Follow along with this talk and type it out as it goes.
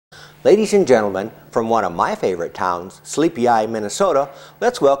Ladies and gentlemen, from one of my favorite towns, Sleepy Eye, Minnesota,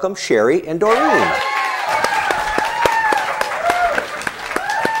 let's welcome Shari and Doreen.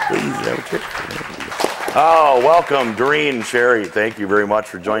 Oh, welcome, Doreen and Shari. Thank you very much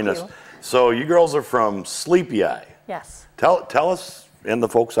for joining us. So you girls are from Sleepy Eye. Yes. Tell us and the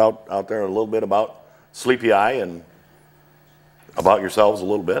folks out there a little bit about Sleepy Eye and about yourselves a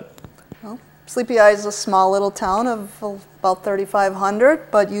little bit. Well, Sleepy Eye is a small little town of about 3,500,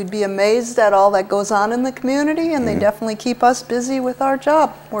 but you'd be amazed at all that goes on in the community, and they definitely keep us busy with our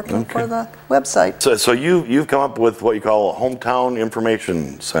job, working for the website. So you've come up with what you call a hometown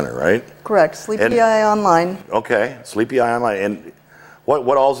information center, right? Correct, Sleepy Eye Online. Okay, Sleepy Eye Online. And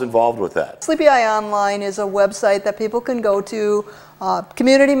what all's involved with that? Sleepy Eye Online is a website that people can go to,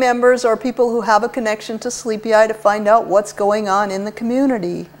 community members or people who have a connection to Sleepy Eye, to find out what's going on in the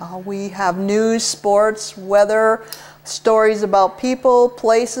community. We have news, sports, weather, stories about people,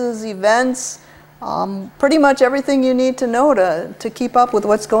 places, events, pretty much everything you need to know to keep up with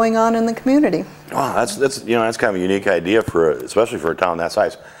what's going on in the community. Wow, that's kind of a unique idea especially for a town that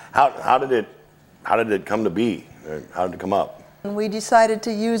size. How did it come to be? How did it come up? We decided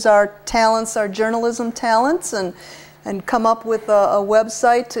to use our talents, our journalism talents, and come up with a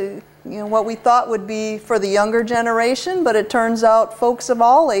website to, what we thought would be for the younger generation, but it turns out folks of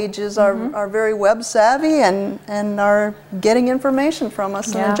all ages are very web savvy and are getting information from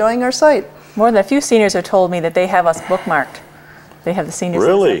us and enjoying our site. More than a few seniors have told me that they have us bookmarked. They have the seniors.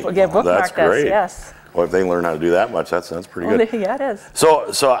 Really? Bookmarked That's great. us, yes. Well, if they learn how to do that much, that's pretty good. Yeah, it is.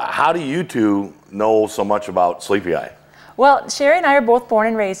 So how do you two know so much about Sleepy Eye? Well, Shari and I are both born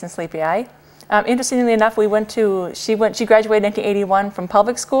and raised in Sleepy Eye. Interestingly enough, she graduated in 1981 from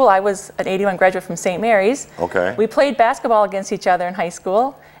public school. I was an 81 graduate from St. Mary's. Okay. We played basketball against each other in high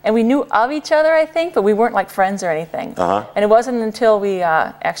school, and we knew of each other, I think, but we weren't like friends or anything. And it wasn't until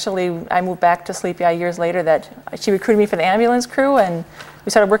I moved back to Sleepy Eye years later that she recruited me for the ambulance crew, and we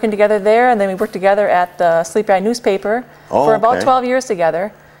started working together there, and then we worked together at the Sleepy Eye newspaper for about 12 years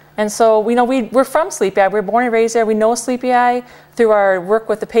together. And so we're from Sleepy Eye. We're born and raised there. We know Sleepy Eye. Through our work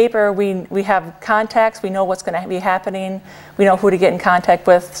with the paper, we have contacts. We know what's going to be happening. We know who to get in contact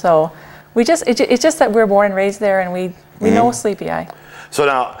with. So it's just that we're born and raised there, and we know Sleepy Eye. So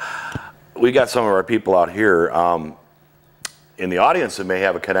now we got some of our people out here in the audience that may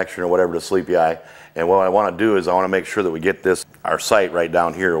have a connection or whatever to Sleepy Eye. And what I want to do is I want to make sure that we get our site right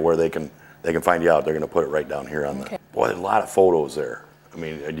down here where they can find you out. They're going to put it right down here on the. Boy, there's a lot of photos there. I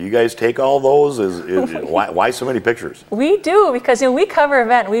mean, do you guys take all those? Why so many pictures? We do, because we cover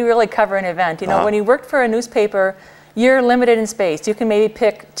event. We really cover an event. When you work for a newspaper, you're limited in space. You can maybe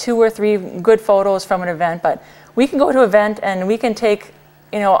pick 2 or 3 good photos from an event, but we can go to an event and we can take,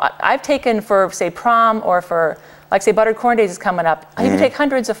 I've taken for, say, prom or for, like, say, Buttered Corn Days is coming up. You can take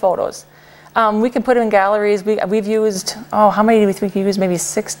hundreds of photos. We can put them in galleries. We've used, how many do we think we use? Maybe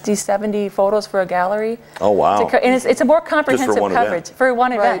 60, 70 photos for a gallery. Oh, wow. And it's a more comprehensive coverage. For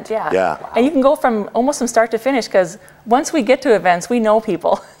one event, yeah. And you can go almost from start to finish, because once we get to events, we know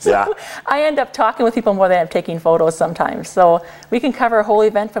people. So I end up talking with people more than I'm taking photos sometimes. So we can cover a whole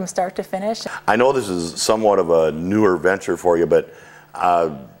event from start to finish. I know this is somewhat of a newer venture for you, but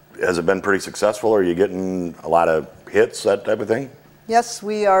has it been pretty successful? Are you getting a lot of hits, that type of thing? Yes,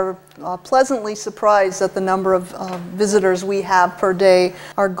 we are pleasantly surprised at the number of visitors we have per day.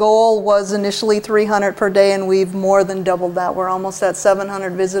 Our goal was initially 300 per day, and we've more than doubled that. We're almost at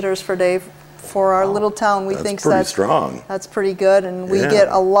 700 visitors per day for our little town. We think that's pretty strong. That's pretty good, and we get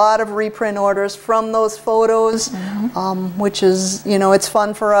a lot of reprint orders from those photos, which is, it's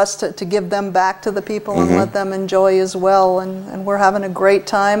fun for us to give them back to the people and let them enjoy as well, and we're having a great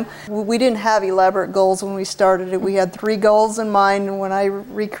time. We didn't have elaborate goals when we started it. We had 3 goals in mind, and when I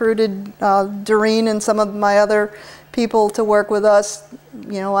recruited Doreen and some of my other people to work with us,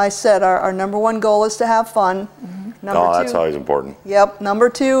 I said our number 1 goal is to have fun. That's always important. Yep. Number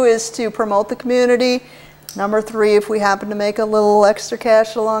 2 is to promote the community. Number 3, if we happen to make a little extra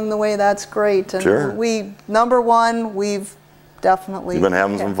cash along the way, that's great. And number 1, we've definitely. You've been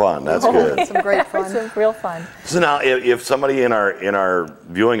having some fun. That's good. Some great fun. Some real fun. So now, if somebody in our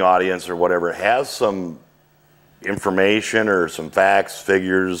viewing audience or whatever has some information or some facts,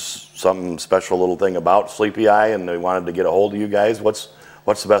 figures, something special little thing about Sleepy Eye, and they wanted to get a hold of you guys, what's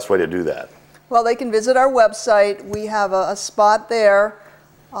the best way to do that? Well, they can visit our website. We have a spot there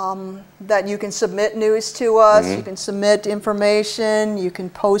that you can submit news to us. You can submit information. You can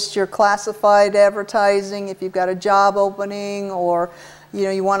post your classified advertising if you've got a job opening, or you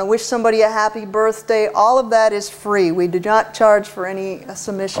know, you want to wish somebody a happy birthday, all of that is free. We do not charge for any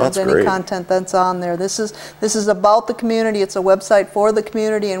submissions, any content that's on there. This is about the community. It's a website for the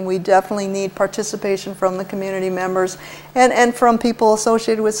community, and we definitely need participation from the community members and from people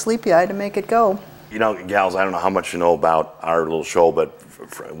associated with Sleepy Eye to make it go. You know, gals, I don't know how much you know about our little show, but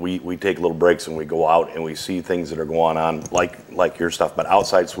we take little breaks and we go out and we see things that are going on, like your stuff, but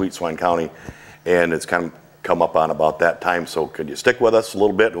outside Sweet Swan County, and it's kind of come up on about that time. So could you stick with us a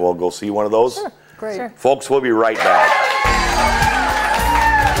little bit and we'll go see one of those? Sure. Great. Sure. Folks, we'll be right back.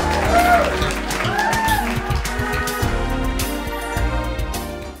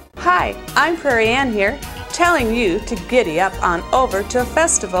 Hi, I'm Prairie Ann here, telling you to giddy up on over to a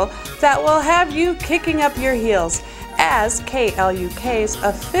festival that will have you kicking up your heels as KLUK's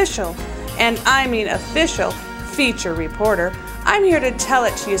official, and I mean official, feature reporter. I'm here to tell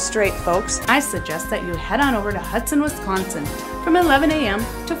it to you straight, folks. I suggest that you head on over to Hudson, Wisconsin from 11 a.m.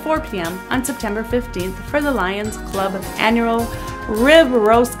 to 4 p.m. on September 15th for the Lions Club annual Rib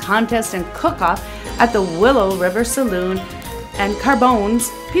Roast Contest and Cook-Off at the Willow River Saloon and Carbone's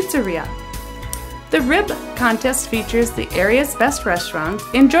Pizzeria. The Rib Contest features the area's best restaurants.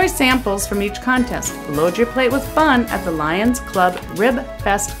 Enjoy samples from each contest. Load your plate with fun at the Lions Club Rib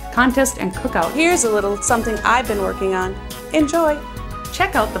Fest Contest and Cookout. Here's a little something I've been working on. Enjoy!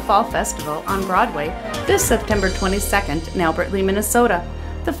 Check out the Fall Festival on Broadway this September 22nd in Albert Lee, Minnesota.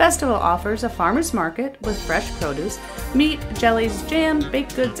 The festival offers a farmer's market with fresh produce, meat, jellies, jam,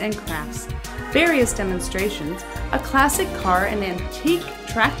 baked goods, and crafts, various demonstrations, a classic car and antique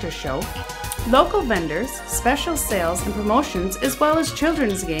tractor show, local vendors, special sales and promotions, as well as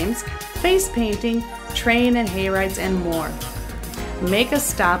children's games, face painting, train and hay rides, and more. Make a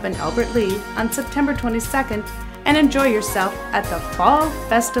stop in Albert Lee on September 22nd and enjoy yourself at the Fall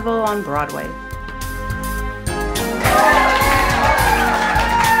Festival on Broadway.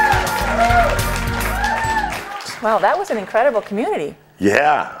 Wow, that was an incredible community.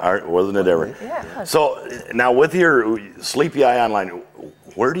 Yeah, wasn't it ever? Yeah. So now with your Sleepy Eye Online,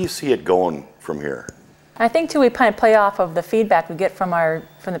 where do you see it going from here? I think too, we kind of play off of the feedback we get from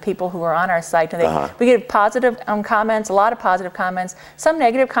the people who are on our site. And we get positive comments, a lot of positive comments, some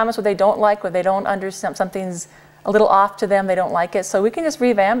negative comments where they don't like, where they don't understand something's a little off to them, they don't like it. So we can just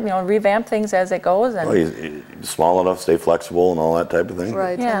revamp things as it goes. And you're small enough, stay flexible, and all that type of thing.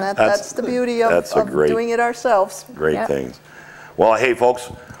 Right, yeah. and that's the beauty of doing it ourselves. Great things. Well, hey,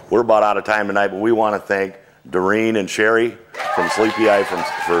 folks, we're about out of time tonight, but we want to thank Doreen and Shari from Sleepy Eye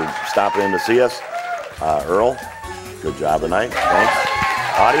for stopping in to see us. Earl, good job tonight. Thanks.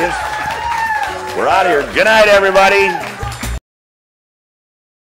 Audience, we're out of here. Good night, everybody.